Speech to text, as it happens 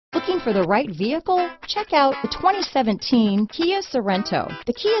Looking for the right vehicle? Check out the 2017 Kia Sorento.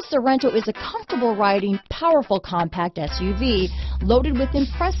 The Kia Sorento is a comfortable riding, powerful compact SUV loaded with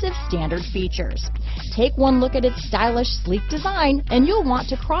impressive standard features. Take one look at its stylish, sleek design and you'll want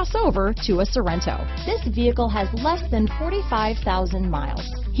to cross over to a Sorento. This vehicle has less than 45,000 miles.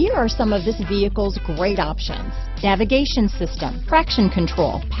 Here are some of this vehicle's great options: navigation system, traction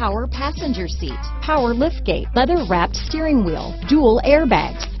control, power passenger seat, power liftgate, leather-wrapped steering wheel, dual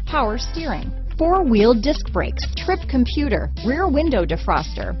airbags, power steering, four-wheel disc brakes, trip computer, rear window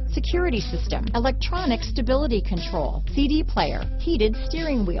defroster, security system, electronic stability control, CD player, heated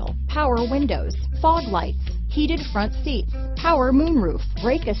steering wheel, power windows, fog lights, heated front seats, power moonroof,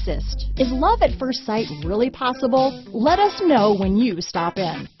 brake assist. Is love at first sight really possible? Let us know when you stop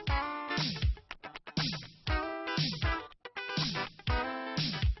in.